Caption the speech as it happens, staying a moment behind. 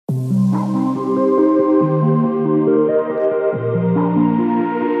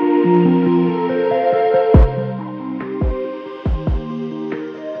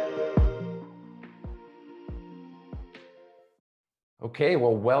Okay,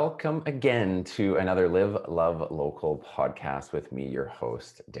 well, welcome again to another Live, Love, Local podcast with me, your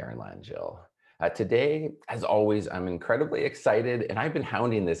host, Darren Langell. Today, as always, I'm incredibly excited, and I've been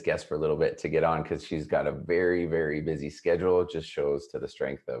hounding this guest for a little bit to get on because she's got a very, very busy schedule. It just shows to the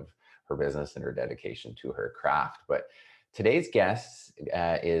strength of her business and her dedication to her craft. But today's guest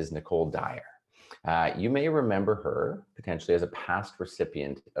is Nicole Dyer. You may remember her potentially as a past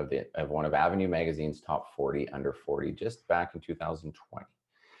recipient of one of Avenue Magazine's top 40 under 40 just back in 2020.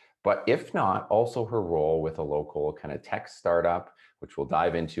 But if not, also her role with a local kind of tech startup, which we'll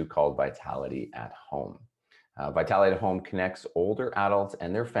dive into, called Vitality at Home. Vitality at Home connects older adults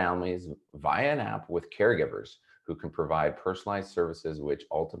and their families via an app with caregivers who can provide personalized services which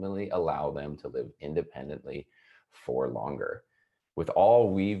ultimately allow them to live independently for longer. With all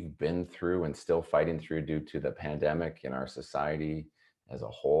we've been through and still fighting through due to the pandemic in our society as a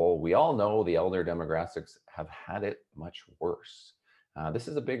whole, we all know the elder demographics have had it much worse. This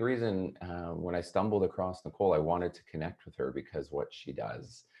is a big reason when I stumbled across Nicole, I wanted to connect with her because what she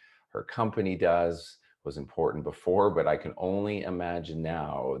does, her company does, was important before, but I can only imagine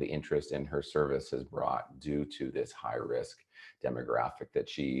now the interest in her service has brought due to this high risk demographic that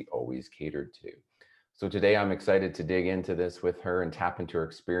she always catered to. So today I'm excited to dig into this with her and tap into her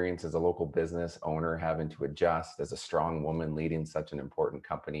experience as a local business owner, having to adjust as a strong woman leading such an important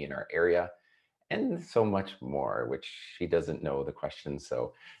company in our area, and so much more, which she doesn't know the questions.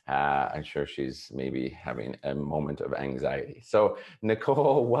 So I'm sure she's maybe having a moment of anxiety. So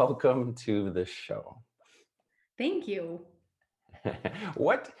Nicole, welcome to the show. Thank you.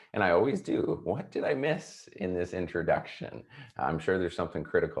 And I always do, what did I miss in this introduction? I'm sure there's something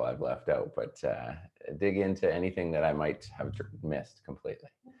critical I've left out, but dig into anything that I might have missed completely.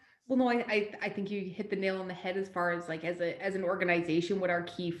 Well, no, I think you hit the nail on the head as far as like as an organization, what our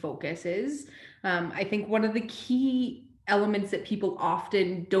key focus is. I think one of the key elements that people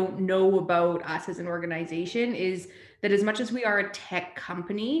often don't know about us as an organization is that as much as we are a tech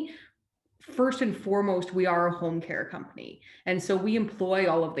company, first and foremost, we are a home care company. And so we employ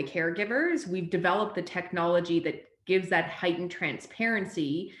all of the caregivers. We've developed the technology that gives that heightened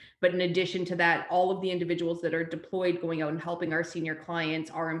transparency. But in addition to that, all of the individuals that are deployed going out and helping our senior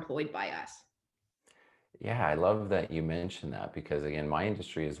clients are employed by us. Yeah, I love that you mentioned that because again, my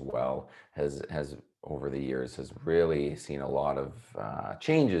industry as well has over the years has really seen a lot of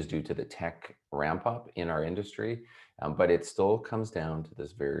changes due to the tech ramp up in our industry, but it still comes down to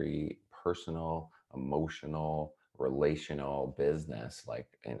this very personal, emotional, relational business, like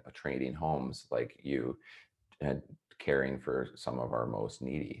in trading homes, like you and caring for some of our most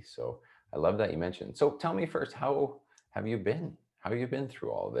needy. So I love that you mentioned. So tell me first, how have you been? How have you been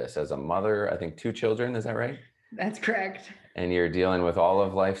through all this as a mother? I think two children, is that right? That's correct. And you're dealing with all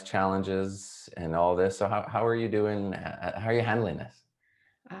of life's challenges and all this. So how are you doing? How are you handling this?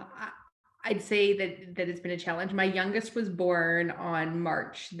 I'd say that it's been a challenge. My youngest was born on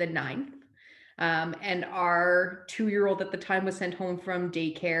March the 9th. And our 2-year-old at the time was sent home from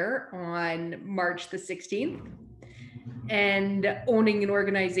daycare on March the 16th. And owning an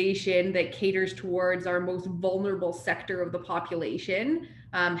organization that caters towards our most vulnerable sector of the population,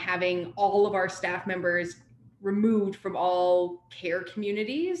 having all of our staff members removed from all care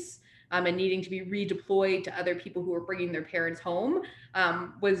communities, and needing to be redeployed to other people who are bringing their parents home,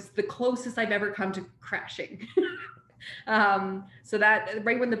 was the closest I've ever come to crashing. So that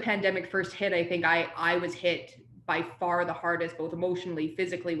right when the pandemic first hit, I think I was hit by far the hardest, both emotionally,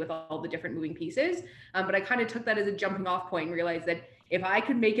 physically, with all the different moving pieces. But I kind of took that as a jumping off point and realized that if I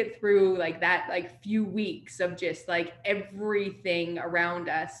could make it through like that, like few weeks of just like everything around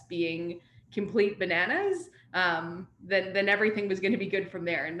us being complete bananas, then everything was going to be good from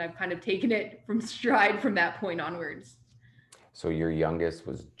there. And I've kind of taken it from stride from that point onwards. So your youngest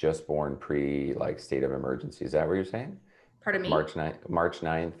was just born pre like state of emergency. Is that what you're saying? Pardon me? March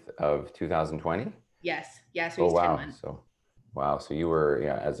 9th of 2020? Yes. Yeah. So Oh, he's 10 wow. months. Wow. So you were,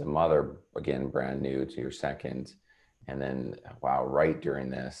 yeah, as a mother, again, brand new to your second. And then, wow, right during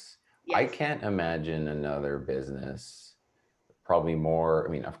this, I Yes. can't imagine another business, probably more.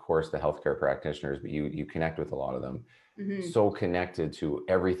 I mean, of course, the healthcare practitioners, but you connect with a lot of them, Mm-hmm. so connected to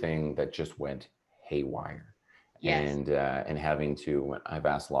everything that just went haywire. Yes. And having to, I've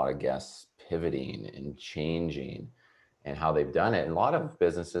asked a lot of guests pivoting and changing and how they've done it. And a lot of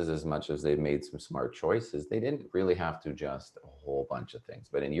businesses, as much as they've made some smart choices, they didn't really have to adjust a whole bunch of things.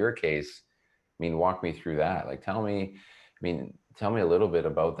 But in your case, I mean, walk me through that. Like, tell me a little bit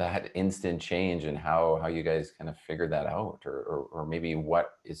about that instant change and how you guys kind of figured that out, or maybe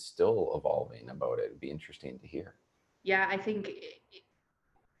what is still evolving about it. It'd be interesting to hear. Yeah, I think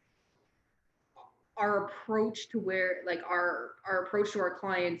our approach to where like our approach to our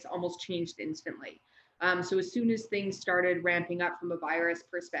clients almost changed instantly. So as soon as things started ramping up from a virus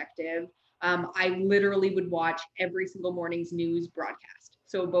perspective, I literally would watch every single morning's news broadcast.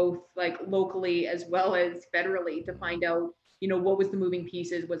 So both like locally as well as federally to find out, what was the moving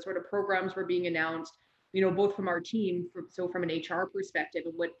pieces, what sort of programs were being announced, both from our team, so from an HR perspective,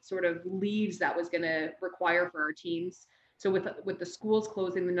 and what sort of leaves that was going to require for our teams. So with the schools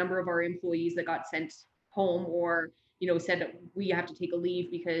closing, the number of our employees that got sent home or said that we have to take a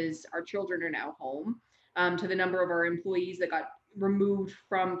leave because our children are now home, to the number of our employees that got removed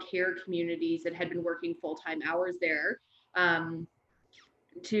from care communities that had been working full-time hours there, um,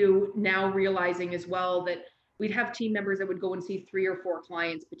 to now realizing as well that we'd have team members that would go and see 3 or 4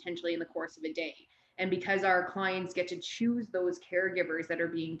 clients potentially in the course of a day. And because our clients get to choose those caregivers that are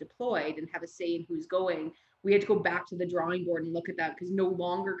being deployed and have a say in who's going, we had to go back to the drawing board and look at that, because no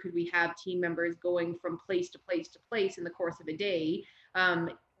longer could we have team members going from place to place to place in the course of a day,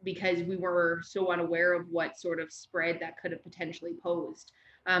 because we were so unaware of what sort of spread that could have potentially posed.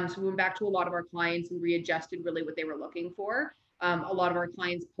 So we went back to a lot of our clients and readjusted really what they were looking for. A lot of our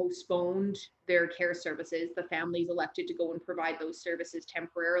clients postponed their care services. The families elected to go and provide those services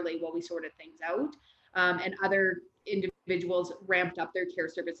temporarily while we sorted things out. And other individuals ramped up their care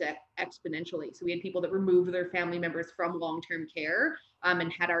service exponentially. So we had people that removed their family members from long-term care,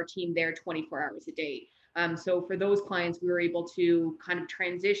 and had our team there 24 hours a day. So for those clients, we were able to kind of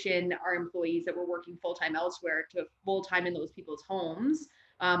transition our employees that were working full-time elsewhere to full-time in those people's homes,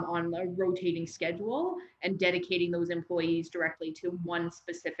 on a rotating schedule, and dedicating those employees directly to one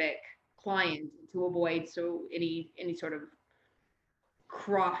specific client to avoid any sort of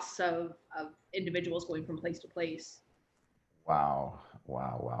cross of individuals going from place to place. Wow.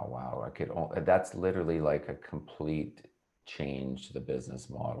 Wow. Wow. Wow. That's literally like a complete change to the business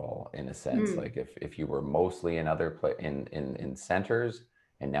model in a sense. Mm, Like if you were mostly in other in centers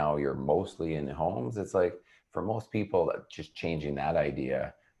and now you're mostly in homes, it's like for most people that just changing that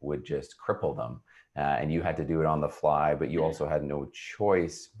idea would just cripple them. And you had to do it on the fly, but you also had no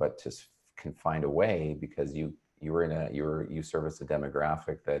choice but to can find a way because you were in a you service a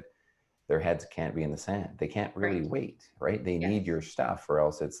demographic that their heads can't be in the sand. They can't really right. wait, right? They need Yes. your stuff or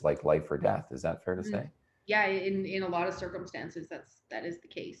else it's like life or death. Is that fair to Mm. say? Yeah, in a lot of circumstances, that is the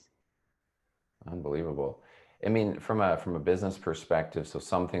case. Unbelievable. I mean, from a business perspective, so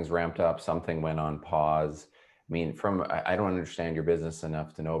some things ramped up, something went on pause. I mean, I don't understand your business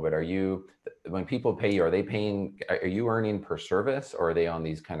enough to know, but when people pay you, are they paying, are you earning per service or are they on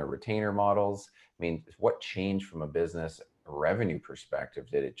these kind of retainer models? I mean, what changed from a business revenue perspective?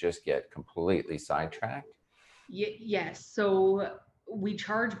 Did it just get completely sidetracked? Yes. So we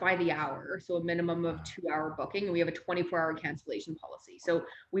charge by the hour, so a minimum of 2 hour booking, and we have a 24-hour cancellation policy. So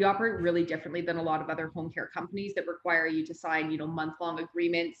we operate really differently than a lot of other home care companies that require you to sign, month-long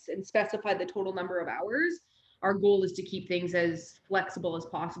agreements and specify the total number of hours. Our goal is to keep things as flexible as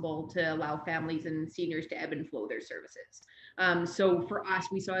possible to allow families and seniors to ebb and flow their services. So for us,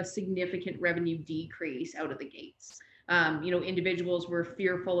 we saw a significant revenue decrease out of the gates. Individuals were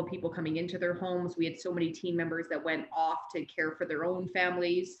fearful of people coming into their homes. We had so many team members that went off to care for their own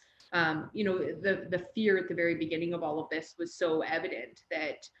families. The fear at the very beginning of all of this was so evident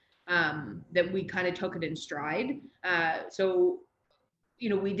that we kind of took it in stride. So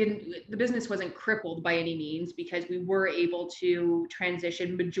we didn't, the business wasn't crippled by any means, because we were able to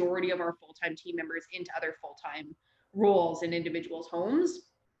transition majority of our full-time team members into other full-time roles in individuals' homes.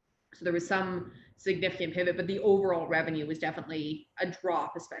 So there was some significant pivot, but the overall revenue was definitely a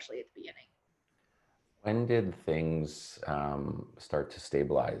drop, especially at the beginning. When did things start to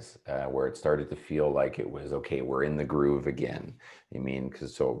stabilize, where it started to feel like it was okay, we're in the groove again? I mean,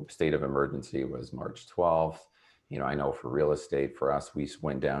 because so state of emergency was March 12th. I know for real estate, for us, we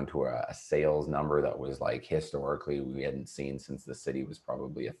went down to a sales number that was like historically we hadn't seen since the city was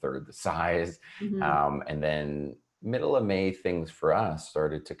probably a third the size. Mm-hmm. And then middle of May, things for us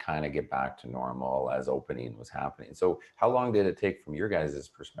started to kind of get back to normal as opening was happening. So, how long did it take from your guys'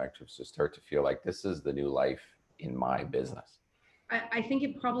 perspectives to start to feel like this is the new life in my business? I think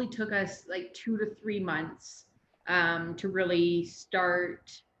it probably took us like 2 to 3 months, to really start,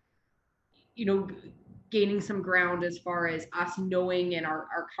 you know, gaining some ground as far as us knowing and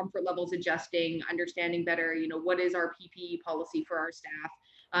our comfort levels adjusting, understanding better, what is our PPE policy for our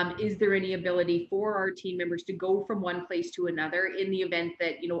staff? Is there any ability for our team members to go from one place to another in the event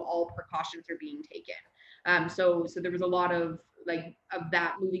that, all precautions are being taken? So there was a lot of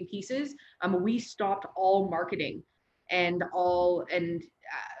that moving pieces. We stopped all marketing and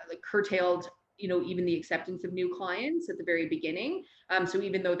curtailed even the acceptance of new clients at the very beginning. So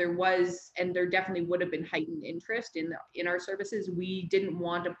even though there was, and there definitely would have been heightened interest in our services, we didn't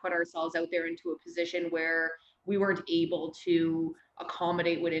want to put ourselves out there into a position where we weren't able to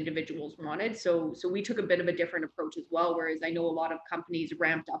accommodate what individuals wanted. So we took a bit of a different approach as well. Whereas I know a lot of companies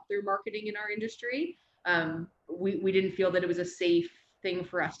ramped up their marketing in our industry. We didn't feel that it was a safe thing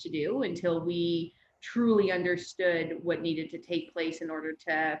for us to do until we truly understood what needed to take place in order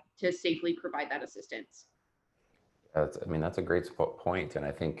to safely provide that assistance. I mean, that's a great point, and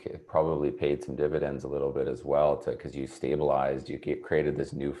I think it probably paid some dividends a little bit as well, to because you stabilized, created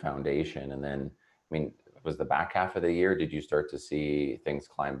this new foundation, and then, I mean, was the back half of the year, did you start to see things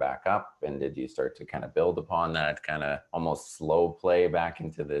climb back up, and did you start to kind of build upon that kind of almost slow play back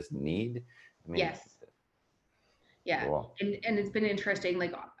into this need? I mean, Yes. Yeah. cool. And it's been interesting,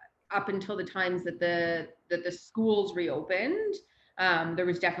 like up until the times that the schools reopened, there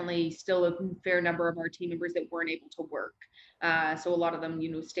was definitely still a fair number of our team members that weren't able to work. So a lot of them,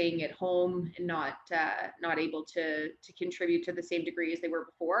 staying at home and not able to contribute to the same degree as they were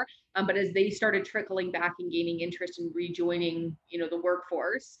before. But as they started trickling back and gaining interest in rejoining, the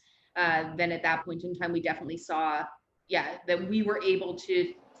workforce, then at that point in time, we definitely saw, yeah, that we were able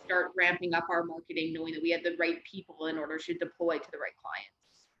to start ramping up our marketing, knowing that we had the right people in order to deploy to the right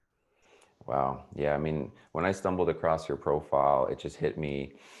clients. Wow. Yeah. I mean, when I stumbled across your profile, it just hit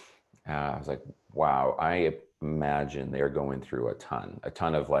me. I was like, wow, I imagine they're going through a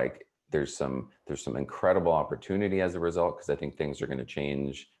ton of like, there's some incredible opportunity as a result, because I think things are going to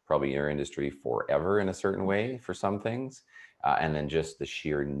change probably your industry forever in a certain way for some things. And then just the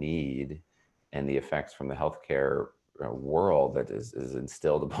sheer need and the effects from the healthcare world that is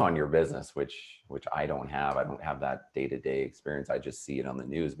instilled upon your business, which I don't have. I don't have that day-to-day experience. I just see it on the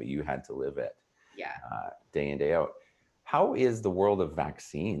news, but you had to live it Yeah. day in, day out. How is the world of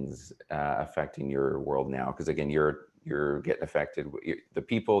vaccines affecting your world now? Because again, you're getting affected. The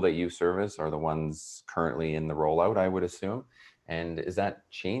people that you service are the ones currently in the rollout, I would assume. And is that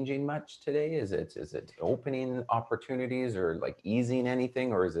changing much today? Is it opening opportunities or like easing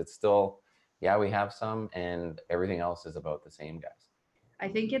anything, or is it still, yeah, we have some and everything else is about the same, guys? I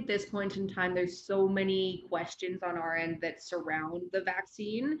think at this point in time, there's so many questions on our end that surround the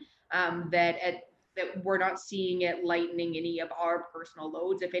vaccine, that we're not seeing it lightening any of our personal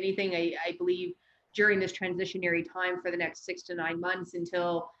loads. If anything, I believe during this transitionary time for the next 6 to 9 months,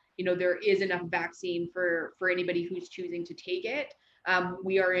 until there is enough vaccine for anybody who's choosing to take it,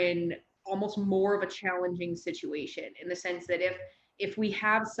 we are in almost more of a challenging situation, in the sense that if we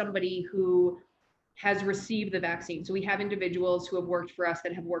have somebody who has received the vaccine. So we have individuals who have worked for us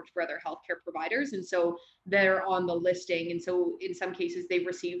that have worked for other healthcare providers. And so they're on the listing. And so in some cases, they've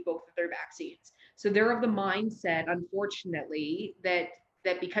received both of their vaccines. So they're of the mindset, unfortunately, that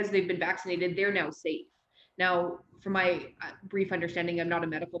because they've been vaccinated, they're now safe. Now, from my brief understanding, I'm not a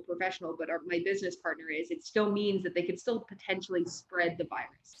medical professional, but my business partner is, it still means that they could still potentially spread the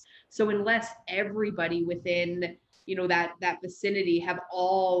virus. So unless everybody within that vicinity have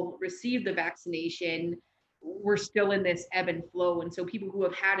all received the vaccination, we're still in this ebb and flow. And so people who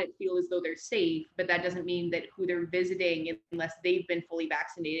have had it feel as though they're safe, but that doesn't mean that who they're visiting, unless they've been fully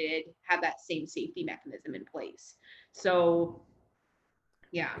vaccinated, have that same safety mechanism in place. So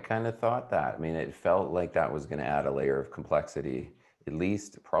yeah. I kind of thought that. I mean, it felt like that was going to add a layer of complexity, at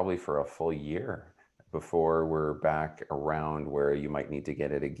least probably for a full year before we're back around where you might need to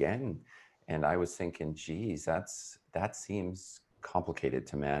get it again. And I was thinking, geez, that seems complicated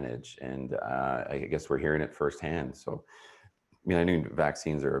to manage. And I guess we're hearing it firsthand. So, I mean, I knew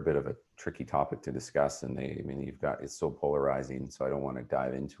vaccines are a bit of a tricky topic to discuss, and I mean, it's so polarizing. So I don't want to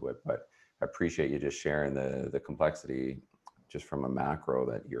dive into it, but I appreciate you just sharing the complexity just from a macro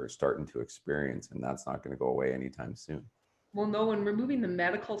that you're starting to experience, and that's not going to go away anytime soon. Well, no, and removing the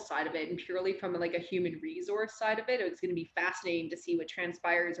medical side of it and purely from like a human resource side of it, it's going to be fascinating to see what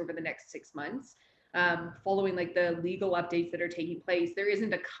transpires over the next 6 months. Following like the legal updates that are taking place, there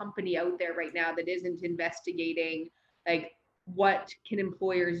isn't a company out there right now that isn't investigating like what can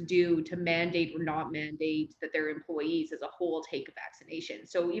employers do to mandate or not mandate that their employees as a whole take a vaccination.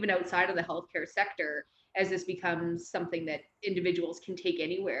 So even outside of the healthcare sector, as this becomes something that individuals can take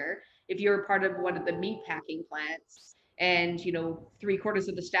anywhere, if you're part of one of the meat packing plants and 3/4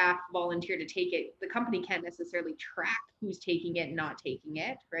 of the staff volunteer to take it, the company can't necessarily track who's taking it and not taking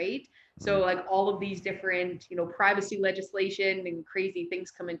it, right? So Mm. like all of these different privacy legislation and crazy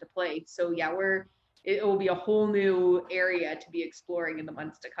things come into play. So yeah, it will be a whole new area to be exploring in the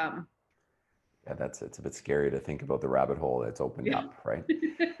months to come. Yeah, it's a bit scary to think about the rabbit hole that's opened Yeah. up, right?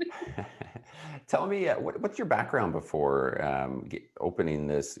 Tell me, what's your background before opening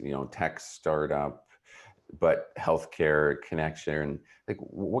this, tech startup, but healthcare connection? Like,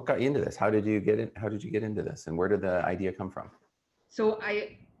 what got you into this? How did you get in? How did you get into this, and where did the idea come from? So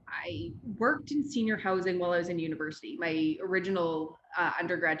I worked in senior housing while I was in university. My original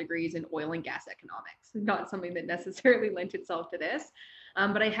undergrad degree is in oil and gas economics, not something that necessarily lent itself to this.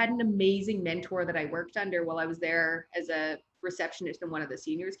 But I had an amazing mentor that I worked under while I was there as a receptionist in one of the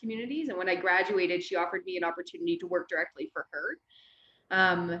seniors communities. And when I graduated, she offered me an opportunity to work directly for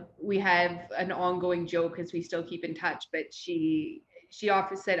her. We have an ongoing joke because we still keep in touch, but she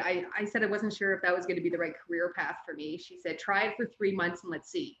often said, I said I wasn't sure if that was going to be the right career path for me. She said, try it for 3 months and let's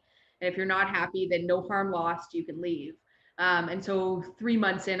see. And if you're not happy, then no harm lost, you can leave. And so 3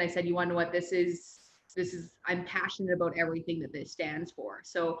 months in, I said, you want to know what this is, I'm passionate about everything that this stands for.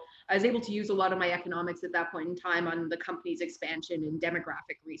 So I was able to use a lot of my economics at that point in time on the company's expansion and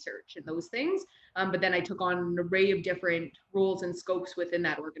demographic research and those things. But then I took on an array of different roles and scopes within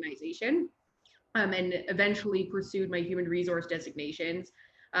that organization, and eventually pursued my human resource designations,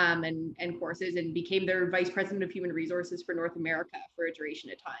 and courses, and became their vice president of human resources for North America for a duration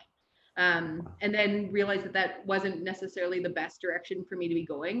of time. And then realized that that wasn't necessarily the best direction for me to be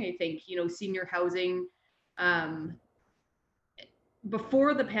going. I think, senior housing, um,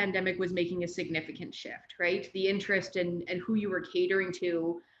 before the pandemic was making a significant shift, right? The interest and who you were catering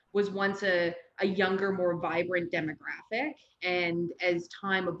to was once a younger, more vibrant demographic. And as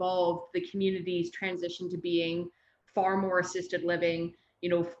time evolved, the communities transitioned to being far more assisted living,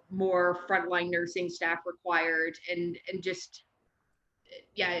 more frontline nursing staff required, and just,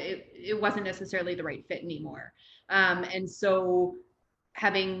 yeah, it wasn't necessarily the right fit anymore. And so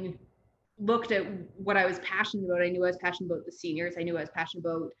having looked at what I was passionate about, I knew I was passionate about the seniors. I knew I was passionate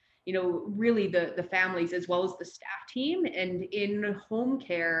about, really the families as well as the staff team. And in home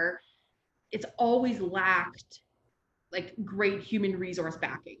care, it's always lacked like great human resource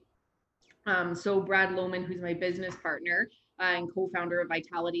backing. So Brad Lohman, who's my business partner and co-founder of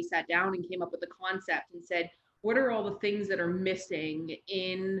Vitality, sat down and came up with a concept and said, what are all the things that are missing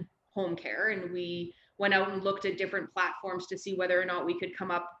in home care? And we went out and looked at different platforms to see whether or not we could come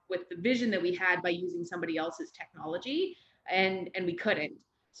up with the vision that we had by using somebody else's technology, and we couldn't.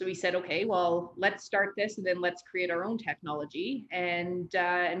 So we said, okay, well, let's start this, and then let's create our own technology and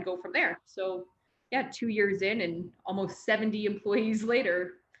go from there. So yeah, 2 years in and almost 70 employees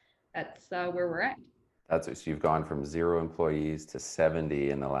later, that's where we're at. So you've gone from 0 employees to 70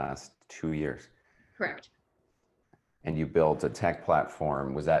 in the last 2 years. Correct. And you built a tech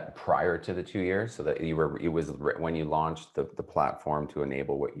platform. Was that prior to the 2 years? So that it was when you launched the platform to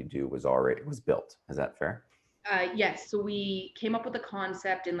enable what you do was built. Is that fair? Yes. So we came up with the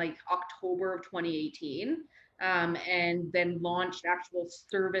concept in like October of 2018, and then launched actual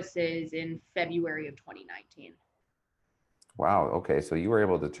services in February of 2019. Wow. Okay. So you were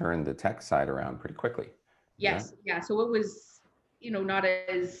able to turn the tech side around pretty quickly. Yes. Yeah. So it was, not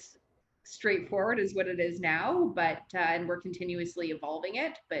as straightforward as what it is now, but and we're continuously evolving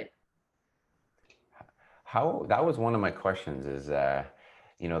it. But how that was one of my questions is, the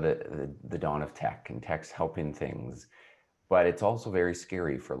dawn of tech and tech's helping things, but it's also very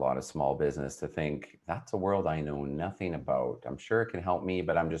scary for a lot of small business to think that's a world I know nothing about. I'm sure it can help me,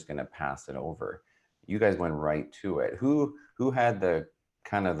 but I'm just going to pass it over. You guys went right to it. Who had the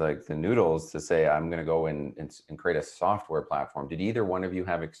kind of like the noodles to say, I'm going to go and create a software platform? Did either one of you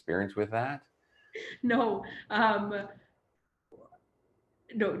have experience with that? no,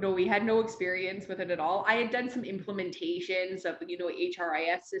 no, we had no experience with it at all. I had done some implementations of,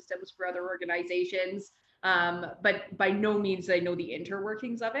 HRIS systems for other organizations, but by no means did I know the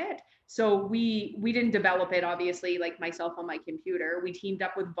interworkings of it. So we didn't develop it, obviously, like myself on my computer. We teamed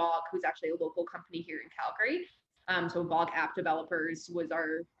up with VOG, who's actually a local company here in Calgary. So VOG App Developers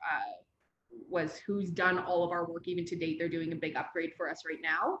was who's done all of our work even to date. They're doing a big upgrade for us right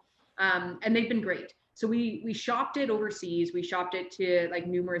now, and they've been great. So we shopped it overseas. We shopped it to like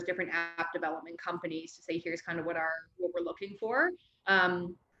numerous different app development companies to say, here's kind of what we're looking for.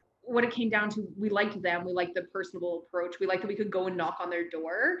 What it came down to, we liked them. We liked the personable approach. We liked that we could go and knock on their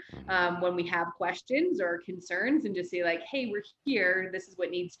door when we have questions or concerns, and just say like, hey, we're here. This is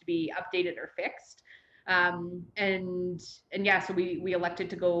what needs to be updated or fixed. And yeah, so we elected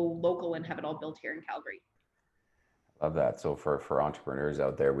to go local and have it all built here in Calgary. Love that. So for entrepreneurs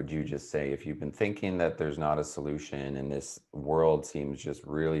out there, would you just say, if you've been thinking that there's not a solution and this world seems just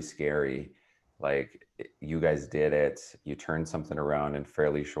really scary, like you guys did it, you turned something around in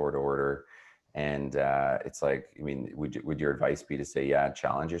fairly short order. And it's like, I mean, would your advice be to say, yeah,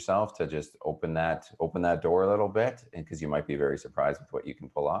 challenge yourself to just open that door a little bit, and because you might be very surprised with what you can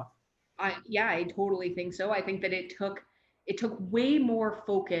pull off? Yeah, I totally think so. I think that it took way more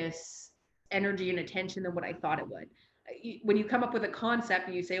focus, energy, and attention than what I thought it would. When you come up with a concept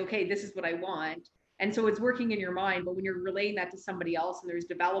and you say, okay, this is what I want, and so it's working in your mind, but when you're relaying that to somebody else and there's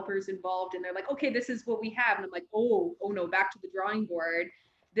developers involved and they're like, okay, this is what we have, and I'm like, oh no, back to the drawing board.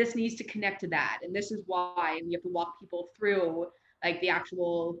 This needs to connect to that, and this is why, and you have to walk people through like the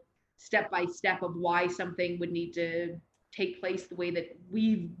actual step by step of why something would need to take place the way that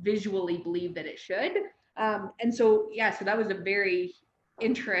we visually believe that it should. And so, yeah, so that was a very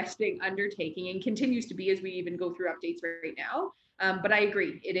interesting undertaking and continues to be as we even go through updates right now. But I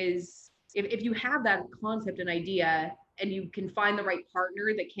agree, it is, if you have that concept and idea and you can find the right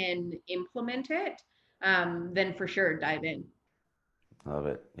partner that can implement it, then for sure dive in. Love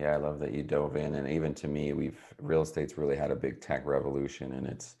it. Yeah, I love that you dove in. And even to me, real estate's really had a big tech revolution, and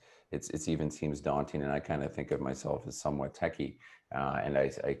it's even seems daunting. And I kind of think of myself as somewhat techie, and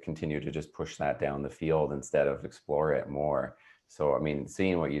I continue to just push that down the field instead of explore it more. So I mean,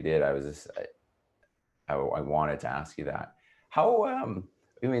 seeing what you did, I wanted to ask you that. How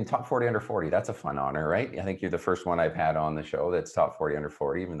I mean, top 40 under 40, that's a fun honor, right? I think you're the first one I've had on the show that's top 40 under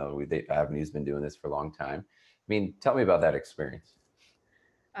 40, even though Avenue's been doing this for a long time. I mean, tell me about that experience.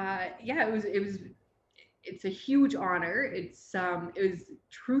 Yeah, it's a huge honor. It was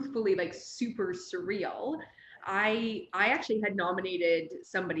truthfully like super surreal. I actually had nominated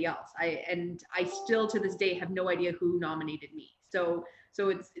somebody else. I still to this day have no idea who nominated me. So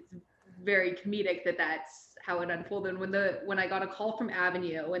it's very comedic that that's how it unfolded. When I got a call from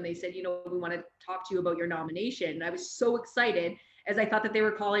Avenue and they said, we want to talk to you about your nomination, I was so excited as I thought that they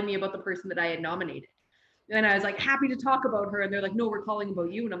were calling me about the person that I had nominated. And I was like happy to talk about her, and they're like, no, we're calling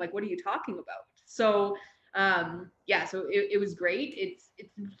about you. And I'm like, what are you talking about? So yeah, so it was great. It's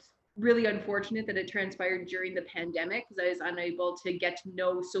really unfortunate that it transpired during the pandemic because I was unable to get to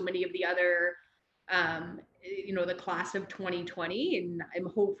know so many of the other the class of 2020, and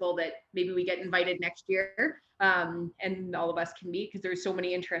I'm hopeful that maybe we get invited next year, and all of us can meet, because there's so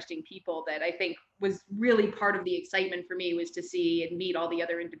many interesting people that I think was really part of the excitement for me, was to see and meet all the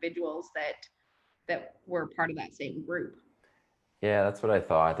other individuals that were part of that same group. Yeah, that's what I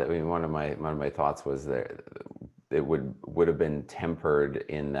thought. I mean, one of my thoughts was that it would have been tempered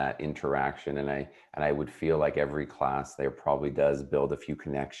in that interaction, and I would feel like every class there probably does build a few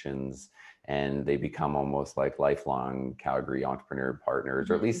connections, and they become almost like lifelong Calgary entrepreneur partners,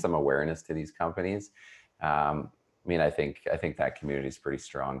 or at least Mm-hmm. some awareness to these companies. I mean, I think that community is pretty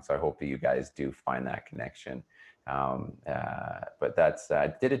strong. So I hope that you guys do find that connection. But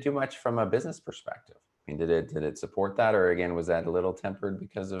did it do much from a business perspective? I mean, did it support that, or again, was that a little tempered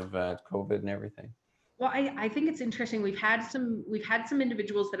because of COVID and everything? Well, I think it's interesting. We've had some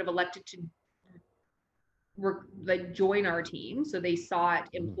individuals that have elected to like join our team, so they sought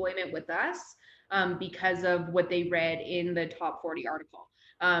Mm. employment with us, because of what they read in the top 40 article.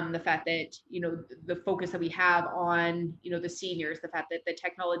 The fact that the focus that we have on the seniors, the fact that the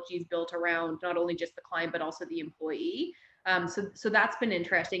technology is built around not only just the client but also the employee. So that's been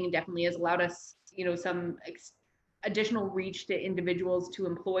interesting and definitely has allowed us some additional reach to individuals to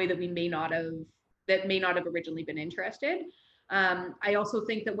employ that may not have originally been interested. I also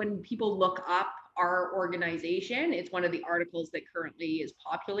think that when people look up our organization, it's one of the articles that currently is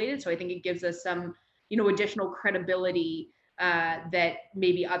populated. So I think it gives us some, additional credibility, that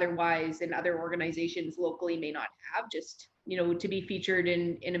maybe otherwise in other organizations locally may not have. Just to be featured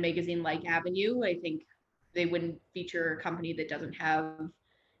in a magazine like Avenue, I think they wouldn't feature a company that doesn't have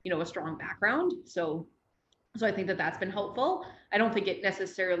a strong background. So I think that that's been helpful. I don't think it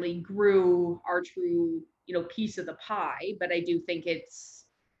necessarily grew our true piece of the pie, but I do think it's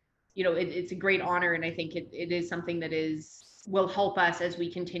a great honor, and I think it is something that will help us as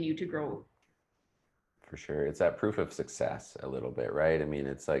we continue to grow. For sure. It's that proof of success a little bit, right? I mean,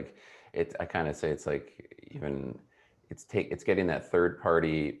 it's like I kind of say it's like even it's getting that third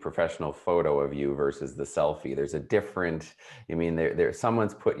party professional photo of you versus the selfie. There's a different, I mean, there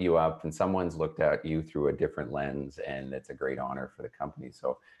someone's put you up and someone's looked at you through a different lens, and it's a great honor for the company.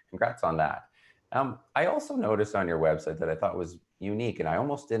 So congrats on that. I also noticed on your website that I thought was unique, and I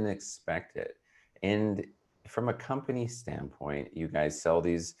almost didn't expect it. And from a company standpoint, you guys sell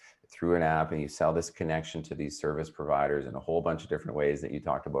these through an app, and you sell this connection to these service providers in a whole bunch of different ways that you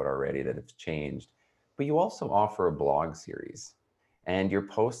talked about already that have changed. But you also offer a blog series, and you're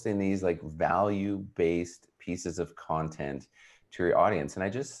posting these like value-based pieces of content to your audience. And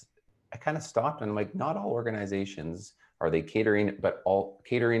I kind of stopped and I'm like, not all organizations are they catering, but all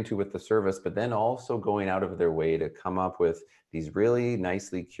catering to with the service, but then also going out of their way to come up with these really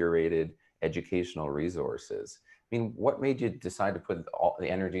nicely curated educational resources. mean, what made you decide to put all the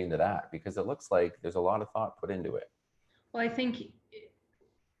energy into that? Because it looks like there's a lot of thought put into it. Well, I think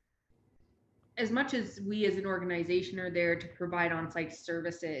as much as we as an organization are there to provide on-site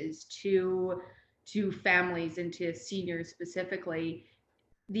services to families and to seniors specifically,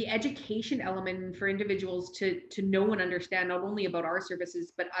 the education element for individuals to know and understand not only about our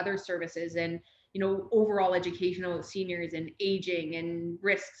services but other services, and overall educational seniors and aging and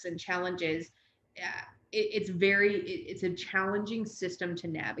risks and challenges. It's a challenging system to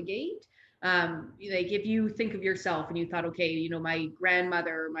navigate. Like if you think of yourself and you thought, okay, my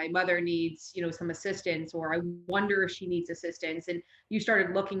grandmother, my mother needs some assistance, or I wonder if she needs assistance, and you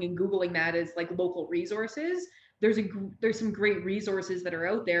started looking and googling that as like local resources, there's some great resources that are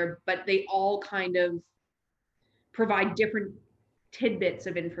out there, but they all kind of provide different tidbits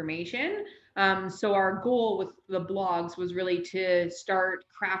of information. So our goal with the blogs was really to start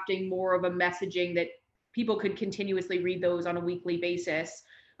crafting more of a messaging that people could continuously read those on a weekly basis,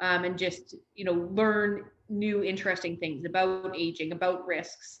 and just learn new interesting things about aging, about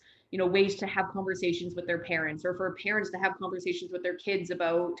risks, ways to have conversations with their parents, or for parents to have conversations with their kids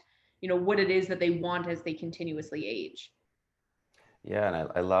about what it is that they want as they continuously age. Yeah,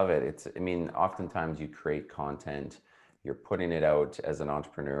 and I love it. I mean, oftentimes you create content, you're putting it out as an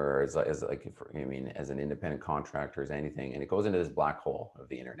entrepreneur, as like, I mean, as an independent contractor, as anything, and it goes into this black hole of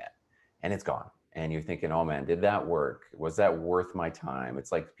the internet, and it's gone. And you're thinking, oh man, did that work? Was that worth my time?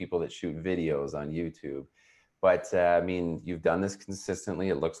 It's like people that shoot videos on YouTube. But I mean, you've done this consistently.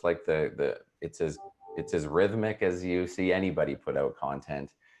 It looks like it's as rhythmic as you see anybody put out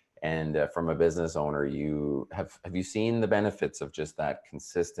content. And from a business owner, have you seen the benefits of just that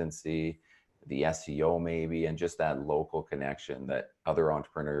consistency, the SEO maybe, and just that local connection that other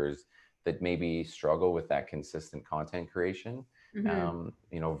entrepreneurs that maybe struggle with that consistent content creation,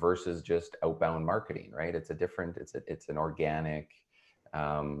 Mm-hmm. versus just outbound marketing, right? It's an organic,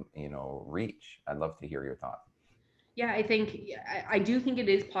 reach. I'd love to hear your thoughts. Yeah, I think I do think it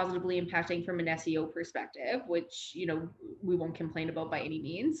is positively impacting from an SEO perspective, which we won't complain about by any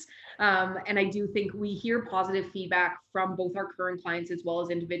means. And I do think we hear positive feedback from both our current clients as well as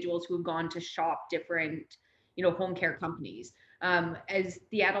individuals who have gone to shop different, home care companies. As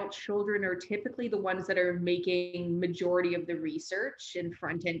the adult children are typically the ones that are making majority of the research and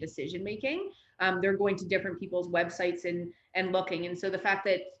front end decision making. They're going to different people's websites and looking, and so the fact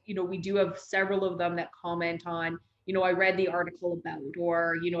that we do have several of them that comment on, I read the article about,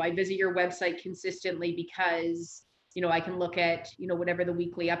 or, I visit your website consistently because, I can look at, whatever the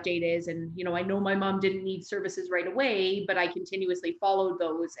weekly update is. And, I know my mom didn't need services right away, but I continuously followed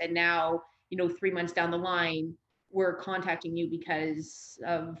those. And now, 3 months down the line, we're contacting you because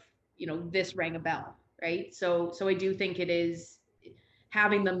of, this rang a bell. Right. So I do think it is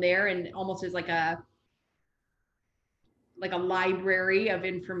having them there, and almost as like a library of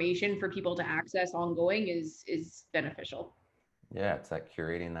information for people to access ongoing is beneficial. Yeah, it's like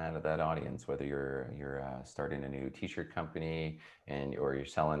curating that audience, whether you're starting a new t-shirt company or you're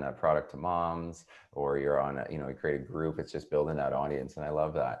selling that product to moms, or you're on you create a group. It's just building that audience, and I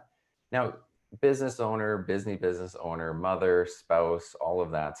love that. Now, business owner, mother, spouse, all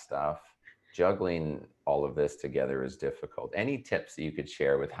of that stuff, juggling all of this together is difficult. Any tips that you could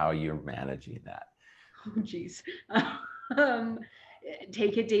share with how you're managing that? Oh, geez. um,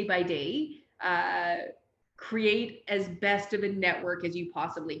 Take it day by day. Create as best of a network as you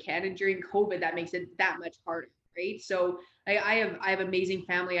possibly can. And during COVID, that makes it that much harder, right? So I have amazing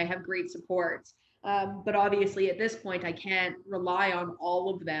family. I have great support. But obviously at this point, I can't rely on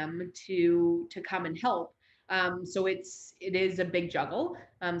all of them to come and help. So it is a big juggle.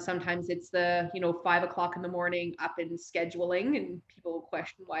 Sometimes it's the 5 o'clock in the morning up in scheduling, and people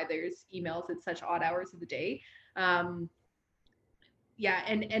question why there's emails at such odd hours of the day. Um, yeah,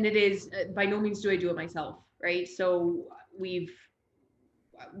 and it is, by no means do I do it myself, right? So we've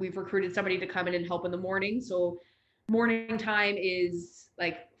recruited somebody to come in and help in the morning. So morning time is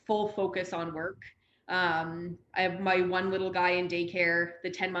like full focus on work. I have my one little guy in daycare. The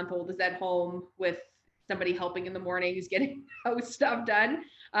 10-month-old is at home with somebody helping in the mornings, getting house stuff done.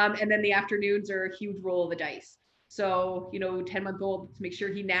 And then the afternoons are a huge roll of the dice. So, 10-month-old, to make sure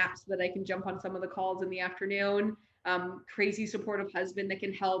he naps so that I can jump on some of the calls in the afternoon. Crazy supportive husband that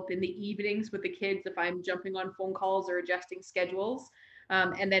can help in the evenings with the kids if I'm jumping on phone calls or adjusting schedules.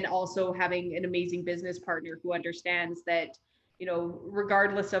 And then also having an amazing business partner who understands that,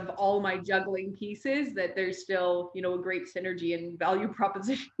 regardless of all my juggling pieces, that there's still, a great synergy and value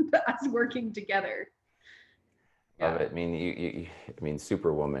proposition to us working together. Love Yeah. it. I mean, I mean,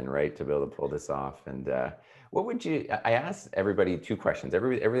 superwoman, right? To be able to pull this off. And what would you? I asked everybody two questions.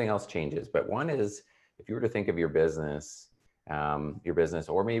 Everything else changes, but one is, if you were to think of your business,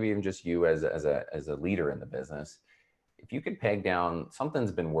 or maybe even just you as a leader in the business, if you could peg down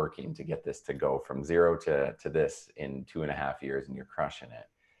something's been working to get this to go from zero to this in 2.5 years, and you're crushing it.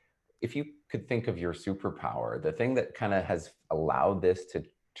 If you could think of your superpower, the thing that kind of has allowed this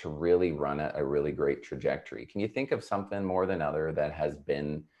to really run a really great trajectory, can you think of something more than other that has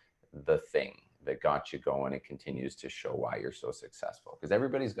been the thing that got you going and continues to show why you're so successful? Because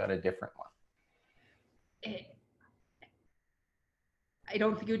everybody's got a different one. Eh, I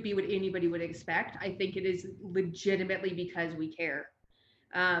don't think it would be what anybody would expect. I think it is legitimately because we care.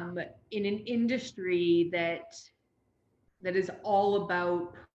 Um, in an industry that is all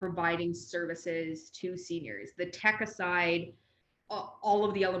about providing services to seniors, the tech aside, all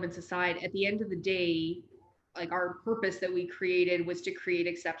of the elements aside, at the end of the day, like our purpose that we created was to create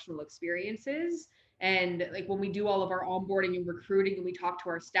exceptional experiences. And like when we do all of our onboarding and recruiting and we talk to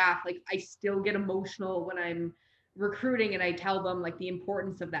our staff, like I still get emotional when I'm recruiting and I tell them like the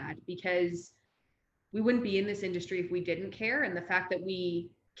importance of that, because we wouldn't be in this industry if we didn't care. And the fact that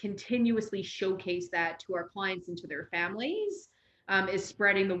we continuously showcase that to our clients and to their families is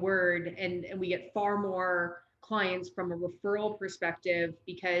spreading the word. And we get far more clients from a referral perspective,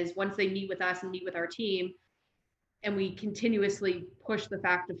 because once they meet with us and meet with our team, and we continuously push the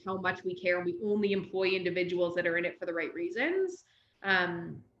fact of how much we care, and we only employ individuals that are in it for the right reasons.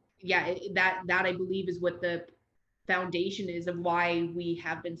 um yeah, that I believe is what the foundation is of why we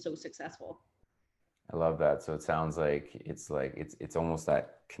have been so successful. I love that. So it sounds like it's almost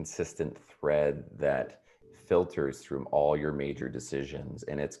that consistent thread that filters through all your major decisions,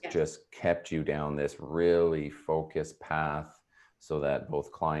 and it's Yes. just kept you down this really focused path so that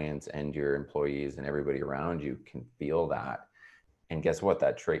both clients and your employees and everybody around you can feel that. And guess what?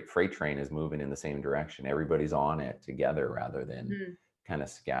 That freight train is moving in the same direction. Everybody's on it together rather than Mhm. kind of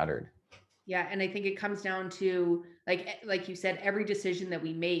scattered. Yeah, and I think it comes down to like you said, every decision that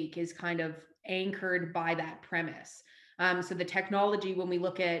we make is kind of anchored by that premise. So the technology, when we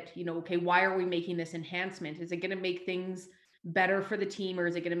look at, okay, why are we making this enhancement? Is it going to make things better for the team, or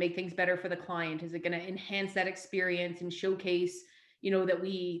is it going to make things better for the client? Is it going to enhance that experience and showcase, that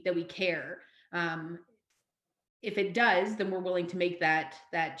we care? Um, if it does, then we're willing to make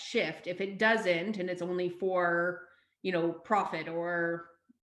that shift. If it doesn't, and it's only for, profit or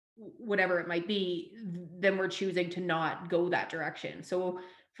whatever it might be, then we're choosing to not go that direction. So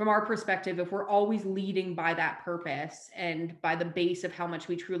from our perspective, if we're always leading by that purpose and by the base of how much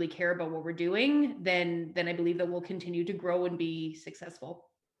we truly care about what we're doing, then I believe that we'll continue to grow and be successful.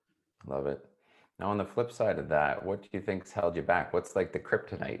 Love it. Now, on the flip side of that, what do you think's held you back? What's like the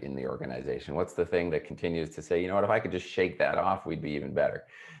kryptonite in the organization? What's the thing that continues to say, you know what, if I could just shake that off, we'd be even better?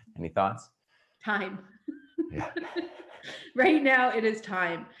 Any thoughts? Time. Yeah. Right now it is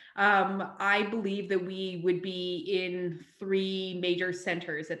time. I believe that we would be in three major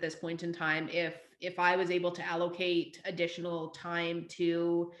centers at this point in time if I was able to allocate additional time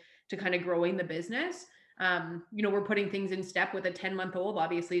to kind of growing the business. We're putting things in step with a 10-month-old.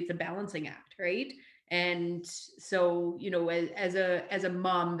 Obviously, it's a balancing act, right? And so, as a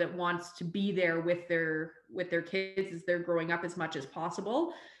mom that wants to be there with their kids as they're growing up as much as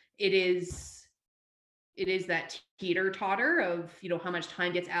possible, it is that teeter totter of, how much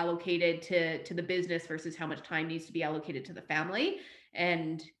time gets allocated to the business versus how much time needs to be allocated to the family.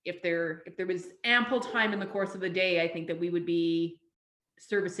 And if there was ample time in the course of the day, I think that we would be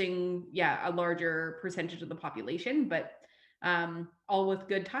servicing, yeah, a larger percentage of the population, but all with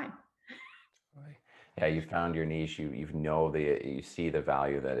good time. Right. Yeah, you found your niche. You see the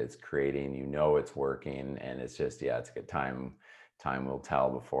value that it's creating. You know it's working, and it's just, yeah, it's a good time. Time will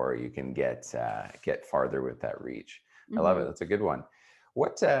tell before you can get farther with that reach. I love it. Mhm. That's a good one.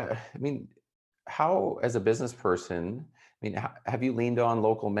 What I mean, how as a business person, I mean, have you leaned on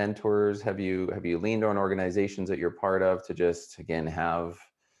local mentors? Have you leaned on organizations that you're part of to just again have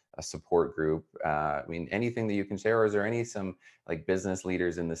a support group? I mean, anything that you can share, or is there some like business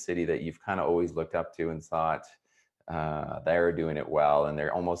leaders in the city that you've kind of always looked up to and thought they're doing it well, and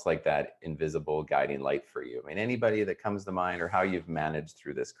they're almost like that invisible guiding light for you? I mean, anybody that comes to mind, or how you've managed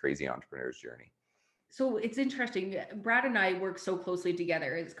through this crazy entrepreneur's journey? So it's interesting. Brad and I work so closely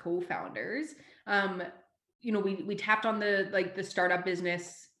together as co-founders. Um, we tapped on the startup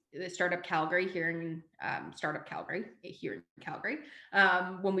business, the startup Calgary here in startup Calgary here in Calgary.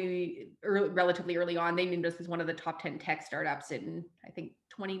 When relatively early on, they named us as one of the top 10 tech startups in, I think,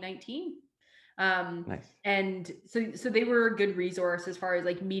 2019. Um, Nice. and so they were a good resource as far as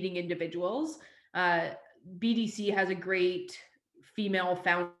like meeting individuals. Uh, BDC has a great female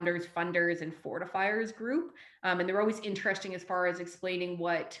founders, funders, and fortifiers group. And they're always interesting as far as explaining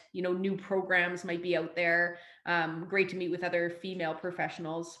what, new programs might be out there. Great to meet with other female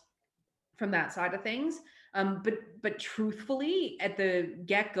professionals from that side of things. But truthfully, at the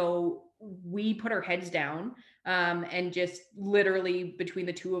get go, we put our heads down, and just literally between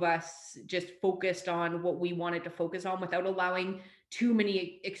the two of us, just focused on what we wanted to focus on without allowing too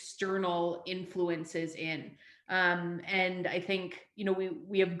many external influences in. And I think,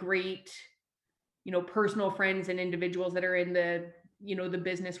 we have great, personal friends and individuals that are in the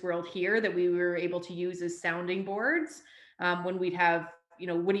business world here that we were able to use as sounding boards, when we'd have,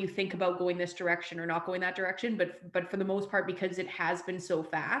 what do you think about going this direction or not going that direction? But for the most part, because it has been so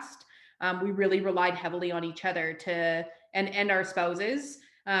fast, we really relied heavily on each other and our spouses,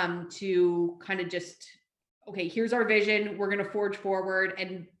 to kind of just, okay, here's our vision, we're going to forge forward.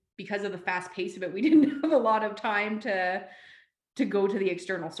 And because of the fast pace of it, we didn't have a lot of time to go to the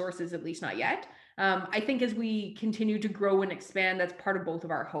external sources, at least not yet. I think as we continue to grow and expand, that's part of both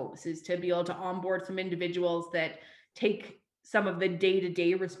of our hopes, is to be able to onboard some individuals that take some of the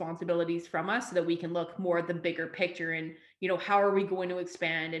day-to-day responsibilities from us, so that we can look more at the bigger picture and, how are we going to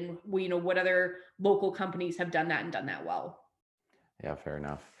expand, and what other local companies have done that and done that well. Yeah, fair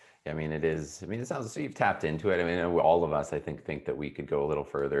enough. Yeah, I mean, it is. I mean, it sounds so you've tapped into it. I mean, all of us, I think that we could go a little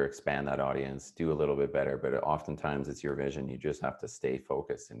further, expand that audience, do a little bit better. But oftentimes, it's your vision. You just have to stay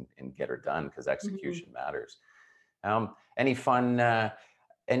focused and get her done, because Mhm. execution matters. Any fun?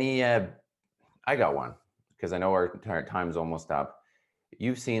 Any? I got one, because I know our time's almost up.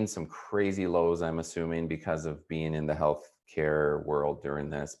 You've seen some crazy lows, I'm assuming, because of being in the healthcare world during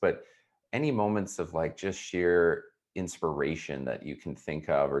this. But any moments of like just sheer inspiration that you can think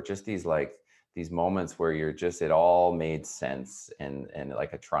of, or just these moments where you're just, it all made sense, and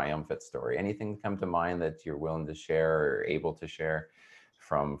like a triumphant story. Anything come to mind that you're willing to share or able to share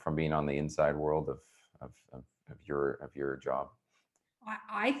from being on the inside world of your job?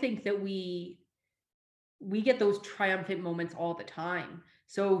 I think that we get those triumphant moments all the time.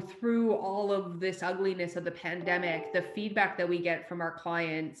 So through all of this ugliness of the pandemic, the feedback that we get from our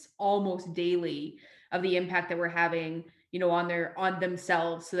clients almost daily of the impact that we're having, on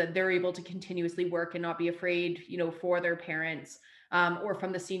themselves, so that they're able to continuously work and not be afraid, for their parents, or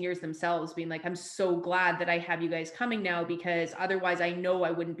from the seniors themselves being like, I'm so glad that I have you guys coming now, because otherwise I know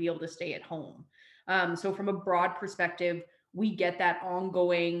I wouldn't be able to stay at home. So from a broad perspective, we get that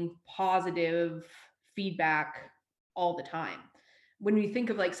ongoing positive feedback all the time. When we think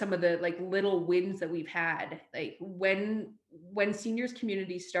of like some of the like little wins that we've had, like when seniors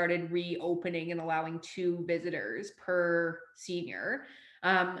communities started reopening and allowing 2 visitors per senior,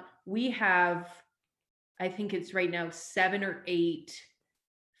 we have, I think it's right now 7 or 8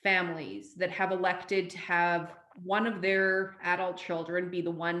 families that have elected to have one of their adult children be the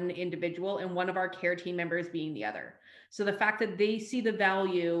one individual and one of our care team members being the other. So the fact that they see the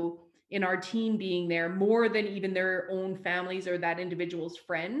value in our team being there more than even their own families or that individual's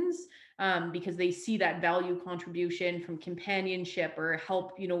friends, because they see that value contribution from companionship or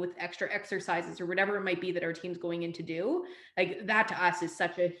help, with extra exercises or whatever it might be that our team's going in to do, like that to us is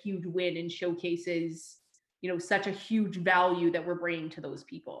such a huge win and showcases, such a huge value that we're bringing to those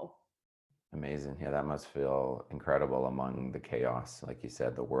people. Amazing. Yeah, that must feel incredible among the chaos, like you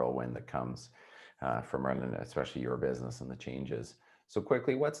said, the whirlwind that comes from running, especially your business and the changes. So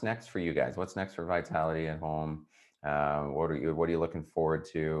quickly, what's next for you guys? What's next for Vitality at Home? What are you looking forward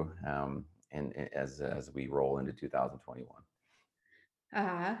to, and as we roll into 2021?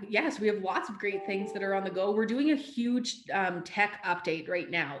 Yes, we have lots of great things that are on the go. We're doing a huge tech update right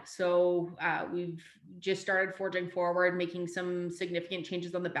now. So we've just started forging forward, making some significant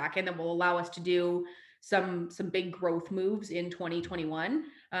changes on the back end that will allow us to do some big growth moves in 2021.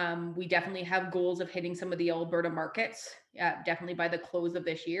 We definitely have goals of hitting some of the Alberta markets, definitely by the close of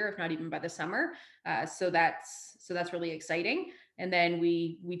this year, if not even by the summer. So that's really exciting. And then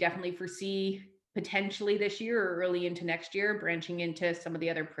we definitely foresee potentially this year or early into next year, branching into some of the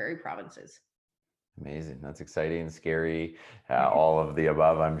other prairie provinces. Amazing. That's exciting, scary, all of the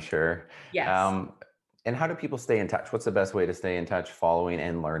above, I'm sure. Yes. Um, and how do people stay in touch? What's the best way to stay in touch, following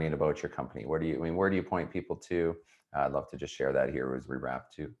and learning about your company? Where do you point people to? I'd love to just share that here as we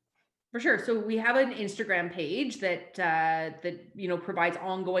wrap too. For sure. So we have an Instagram page that provides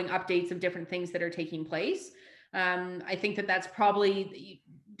ongoing updates of different things that are taking place. I think that that's probably,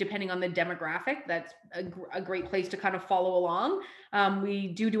 depending on the demographic, that's a great place to kind of follow along. We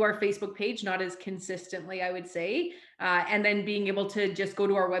do our Facebook page, not as consistently, I would say, and then being able to just go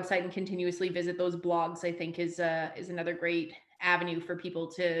to our website and continuously visit those blogs, I think is another great avenue for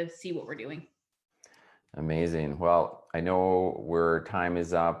people to see what we're doing. Amazing. Well, I know where time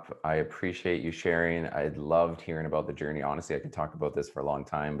is up. I appreciate you sharing. I loved hearing about the journey. Honestly, I could talk about this for a long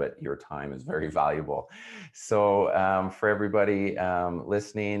time, but your time is very valuable. So, for everybody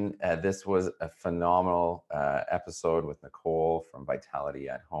listening, this was a phenomenal episode with Nicole from Vitality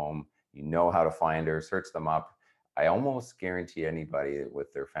at Home. You know how to find her, search them up. I almost guarantee anybody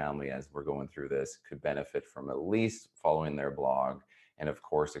with their family, as we're going through this, could benefit from at least following their blog and of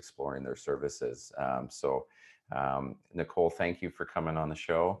course exploring their services. Nicole, thank you for coming on the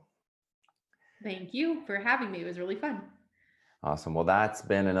show. Thank you for having me. It was really fun. Awesome. Well, that's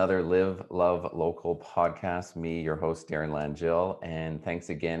been another Live, Love, Local podcast. Me, your host, Darren Langill. And thanks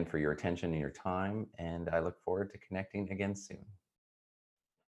again for your attention and your time. And I look forward to connecting again soon.